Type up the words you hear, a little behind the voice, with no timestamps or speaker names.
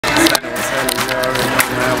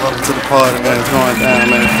Welcome to the party, man. It's going down,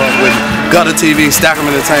 man. Fuck with it. GUTTA TV, Stack'em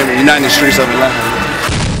Entertainment, uniting the streets of Atlanta.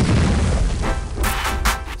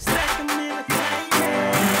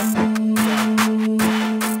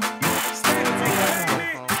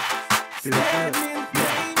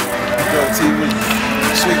 GUTTA TV.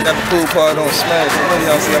 This week got the pool party on Smash. I know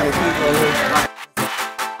y'all see how many people are here.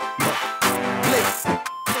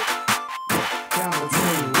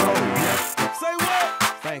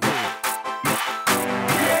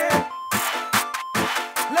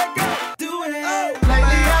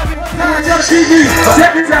 TV,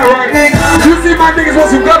 check this out right now. You see my niggas want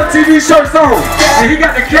some GUTTA TV shirts on, and he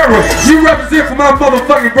got the camera. You represent for my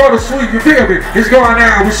motherfucking brother Sweet, you feel me? It's going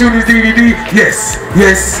down, we shooting this DVD. Yes,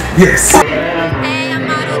 yes, yes. Hey, I'm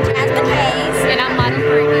model Jasmine Hayes. And I'm model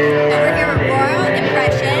Brittany. And we're here with Royal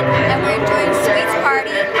Impression, and we're enjoying Sweet's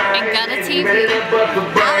party and GUTTA TV.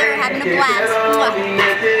 Now we're having a blast.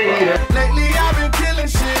 Lately I've been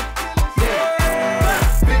killing shit.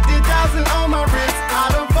 50,000 on my wrist. I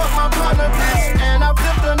done fucked my partner, bitch, and I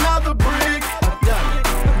flipped another brick.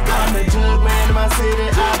 I'm a jug man in my city.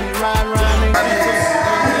 I be riding around.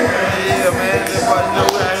 Yeah, man. Everybody know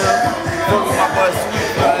we out here. Fuck with my boy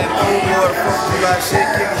Sweet, man. They cool boy, fuck with you like shit,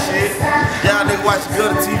 kicking shit. Y'all niggas watch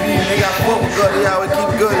GUTTA TV. They got fuck with GUTTA. Y'all always keep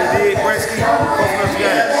GUTTA. Dig, great ski. Fuck with us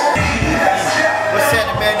gang. What's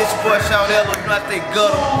happening, man? This your boy Shawty. Look like they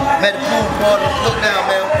GUTTA. Man, the pool party. Look down,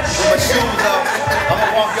 man. With my shoes off. I'ma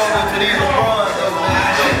walk y'all into these LeBrons, though, man.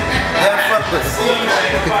 Have fun with us.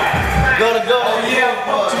 GUTTA, yeah,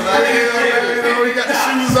 party. We got the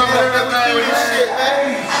shoes on and everything. Shit,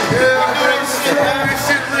 man. Yeah, great shit, man. This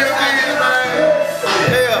shit real big, man.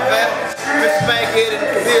 Yeah, man. Mr. Bankhead in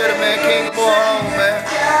the building, man. King Boy home, man.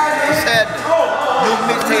 What's happening? New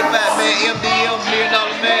mixtape out, man. MDM, $1 Million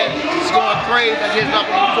Man. It's going crazy. I just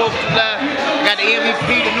dropped on the 4th of July. Got the MVP,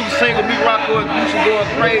 the new single, Me Rocko and Gucci going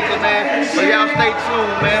crazy, man. So y'all stay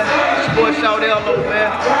tuned, man. It's your boy Shawty,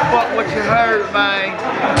 man. Fuck what you heard, man.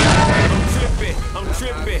 I'm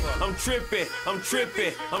tripping, I'm tripping, I'm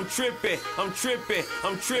tripping, I'm tripping, I'm tripping, I'm tripping,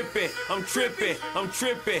 I'm tripping, I'm tripping, I'm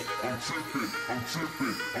tripping, I'm tripping, I'm tripping,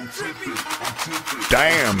 I'm tripping.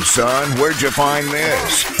 Damn, son, where'd you find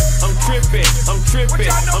this? I'm tripping, I'm tripping,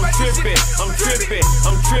 I'm tripping, I'm tripping,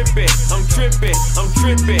 I'm tripping, I'm tripping, I'm tripping, I'm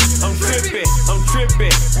tripping, I'm tripping, I'm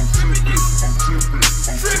tripping, I'm tripping.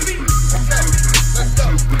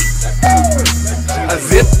 A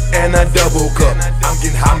zip and a double cup. I'm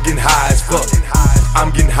getting high as fuck. I'm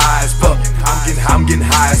getting high as fuck. I'm getting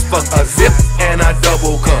high as fuck. A zip and a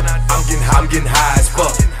double cup. I'm getting high as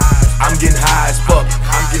fuck. I'm getting high as fuck.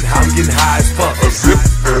 I'm getting high as fuck. A zip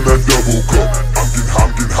and a double cup. I'm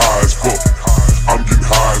getting high as fuck. I'm getting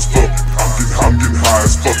high as fuck. I'm getting high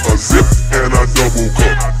as fuck. A zip and a double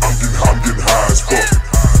cup. I'm getting high as fuck.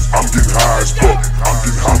 I'm getting high as fuck. I'm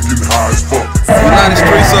getting high as fuck. United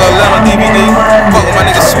Streets of Atlanta DVD. Fuck with my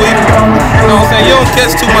nigga Sweet. You know what I'm saying? You don't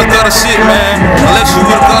catch too much GUTTA shit, man. Unless you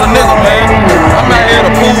with a GUTTA nigga, man. I'm out here at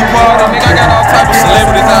a pool party, nigga. I got all type of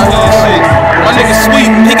celebrities out here and shit. My nigga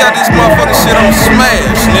Sweet, he got this motherfucking shit on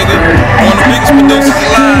Smash, nigga. One of the biggest producers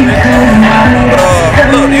alive, nigga. But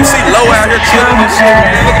look, you see Low out here chilling and shit,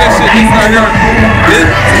 man. Look at that shit. He's out here. This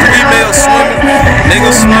female swimming,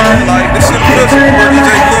 niggas swimming, like this shit official. Boy, DJ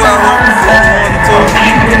Blue out here.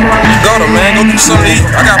 GUTTA, man, go get something to eat.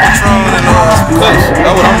 I got Patron and Kush.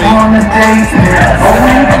 That's what I'm eating.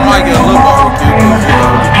 I might get a little barbecue,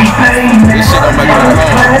 this shit gonna make it at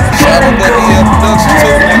home. Shout out to GUTTA production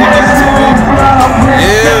too, nigga.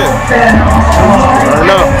 Yeah. Turn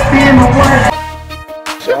up.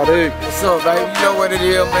 Shawty. What's up, baby? You know what it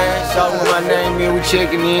is, man. Shout out my name, man. We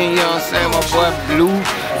checking in, you know what I'm saying? My boy Blue, you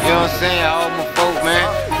know what I'm saying? All my folk, man.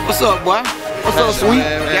 What's up, boy? What's up, Sweet?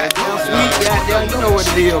 Goddamn Sweet, goddamn, you know what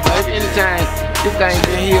it is, baby. Anytime, this thing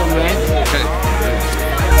been here, man.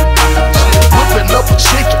 Whipping up a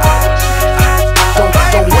chicken.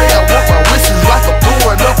 The way I walk my wrist is like I'm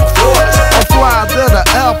pouring up a forest. I'm flying to the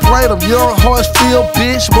airplane of young Hartsfield,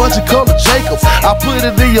 bitch, multicolored Jacobs. I put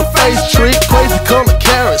it in your face, trick, crazy color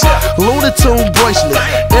carrots, Looney Tune bracelet.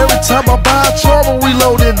 Every time I buy a trouble,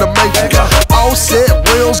 reload in the Matrix. All set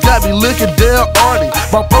wheels got me looking down Arnie.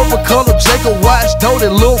 My purple color Jacob watch, don't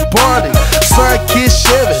it look Barney? Sun kiss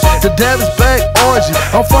Chevy, the damage bag orgy.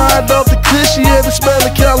 I'm frying up the cushy and the smell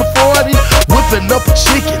of California. Whipping up a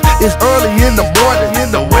chicken, it's early in the morning.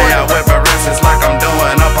 The way I whip a wrist is like I'm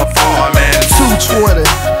doing a performance. 220,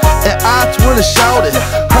 and I-20 shawty.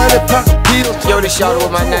 100 pocket pills. Yo, this Shawty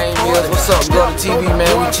with my name is. What's up, Gutta TV,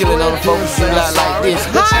 man? We chillin' on the focus lot like this.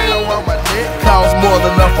 The chain around my neck costs more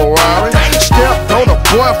than a Ferrari. Stepped on a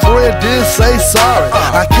boyfriend, didn't say sorry.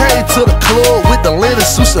 I came to the club with the linen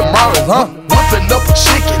suits and Marlins, whipping up a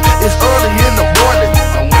chicken, it's early in the morning.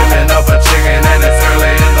 I'm whipping up a chicken and it's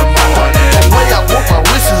early in the morning. The way I work my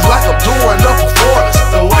wrist is like I'm doing a performance.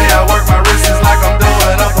 The way I work my wrist is like I'm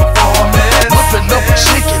doing a performance. Whipping up a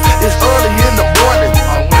chicken, it's early in the morning.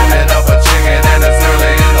 I'm whipping up a chicken and it's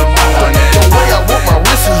early in the morning. The way I work my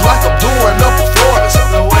wrist is like I'm doing a performance.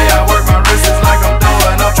 The way I work my wrist is like I'm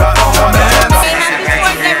doing a performance.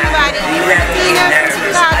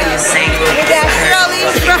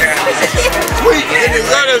 Sweet, and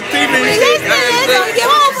it's on the TV.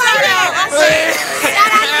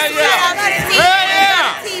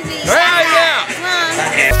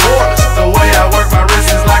 The way I work my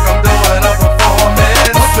wrist is like I'm doing a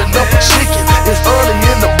performance. Whipping up a chicken, it's early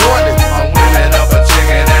in the morning. I'm whipping up a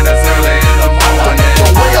chicken and it's early in the morning.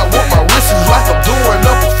 The way I work my wrist is like I'm doing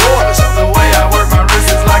a performance. The way I work my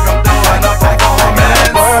wrist is like I'm doing a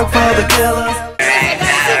performance. Work for the killers.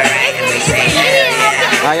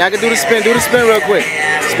 Alright, y'all can do the spin real quick.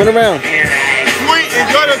 Spin around. Sweet and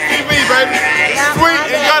Gutta TV, baby.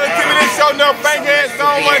 Sweet and Gutta TV, this show no fake ass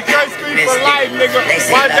on one Church Street for life, nigga.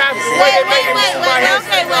 Why that's the way they make it move my head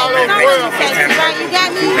all over the world. You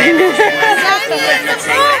got me in the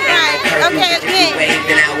phone, right? Okay, again.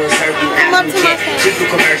 Come up to my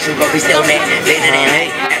face. And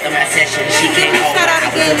shout out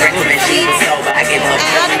again to the sheets and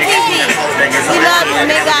Gutta TV. We love you,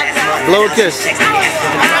 make God. Blow a kiss.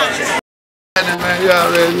 Man, you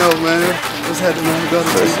already know, man. What's happening, man?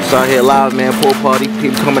 Gutta. It's out here live, man. Pool party,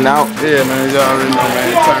 people coming out. Yeah, man, you already know, man.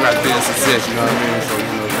 It turned out to be a success, you know what I mean? So, you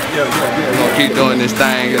know, we're gonna keep doing this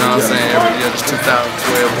thing, you know what I'm saying? Every year, this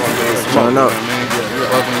 2012, Turn up.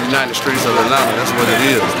 Welcome to the United Streets of Atlanta. That's what it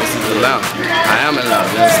is. This is Atlanta. I am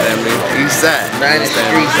Atlanta, you understand me? East side. United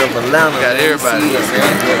Streets of Atlanta. Got everybody.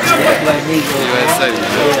 USA.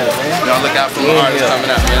 Y'all look out for the artists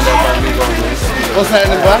coming out, man. What's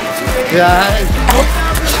happening, boy? Yeah,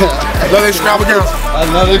 another extravaganza.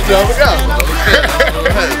 Another extravaganza. You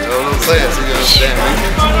know what I'm saying? So you understand me?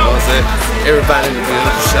 You know what I'm saying? Everybody in the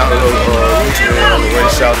building, shout out Richmond on the way,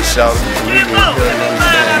 shout out. You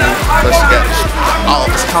understand me? Plus you got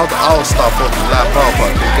it's called the All-Star 4th of July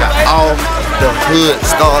Ballpark. You got all the hood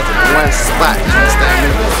stars in one spot. You understand me?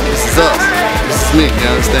 This is us. This is me. You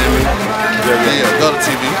understand me? Yeah, Gutta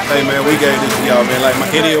TV. Hey man, we gave this to y'all, man. Like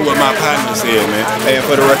it is what my partner said, man. Hey, and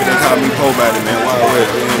for the record, they call me Poe Body, man. Wild West.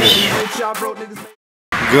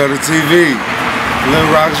 Gutta TV, Little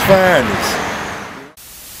Rock's finest.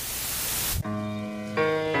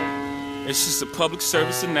 It's just a public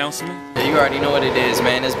service announcement. You already know what it is,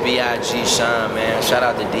 man. It's B.I.G. Sean, man. Shout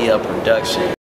out to DL Production.